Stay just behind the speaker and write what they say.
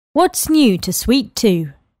What's new to Suite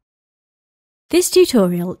 2? This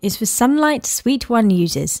tutorial is for Sunlight Suite 1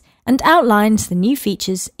 users and outlines the new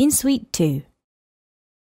features in Suite 2.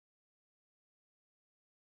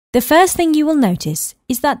 The first thing you will notice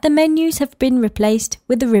is that the menus have been replaced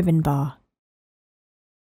with the ribbon bar.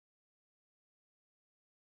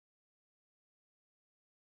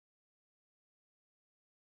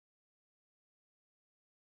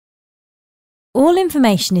 All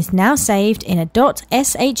information is now saved in a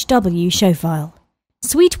 .shw show file.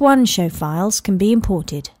 Suite 1 show files can be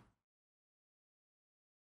imported.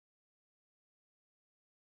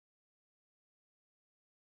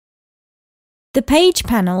 The page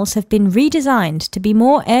panels have been redesigned to be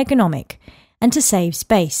more ergonomic and to save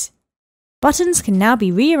space. Buttons can now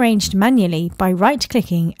be rearranged manually by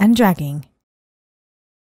right-clicking and dragging.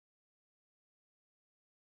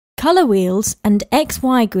 Colour wheels and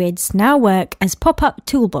XY grids now work as pop-up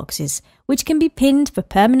toolboxes, which can be pinned for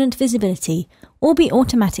permanent visibility or be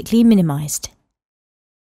automatically minimised.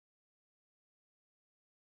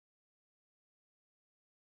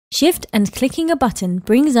 Shift and clicking a button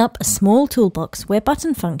brings up a small toolbox where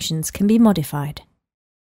button functions can be modified.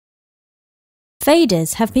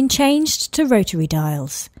 Faders have been changed to rotary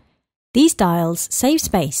dials. These dials save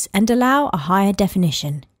space and allow a higher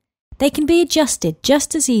definition. They can be adjusted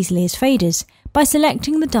just as easily as faders by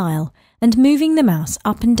selecting the dial and moving the mouse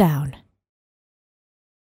up and down.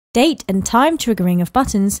 Date and time triggering of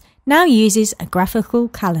buttons now uses a graphical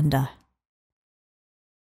calendar.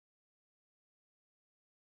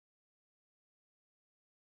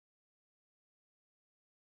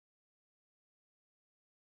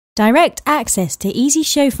 Direct access to easy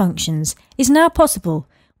show functions is now possible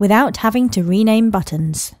without having to rename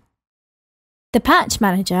buttons. The Patch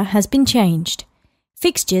Manager has been changed.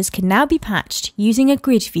 Fixtures can now be patched using a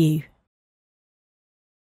grid view.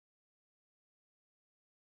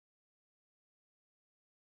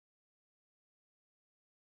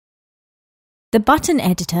 The button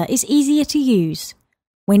editor is easier to use.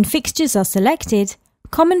 When fixtures are selected,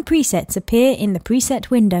 common presets appear in the preset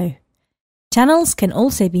window. Channels can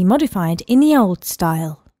also be modified in the old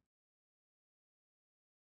style.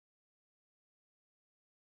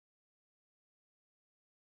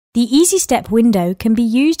 The Easy Step window can be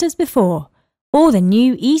used as before, or the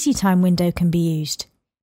new Easy Time window can be used.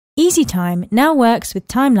 Easy Time now works with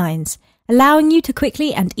timelines, allowing you to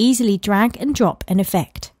quickly and easily drag and drop an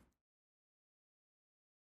effect.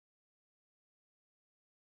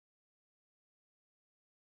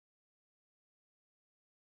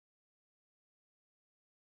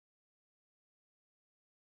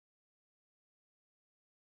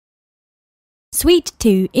 Suite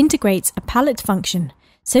 2 integrates a palette function,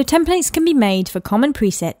 so templates can be made for common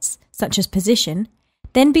presets, such as position,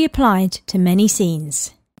 then be applied to many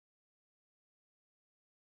scenes.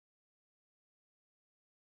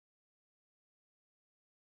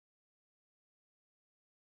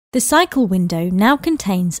 The cycle window now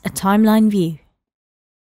contains a timeline view.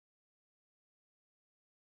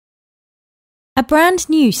 A brand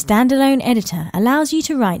new standalone editor allows you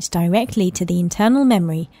to write directly to the internal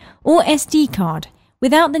memory or SD card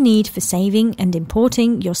without the need for saving and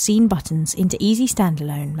importing your scene buttons into Easy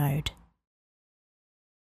Standalone mode.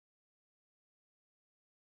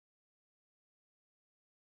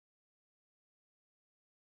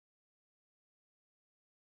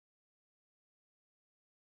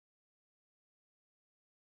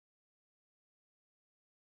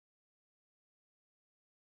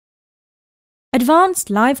 Advanced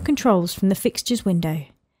live controls from the Fixtures window.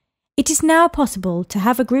 It is now possible to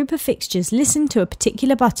have a group of fixtures listen to a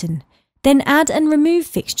particular button, then add and remove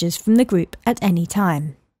fixtures from the group at any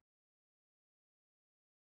time.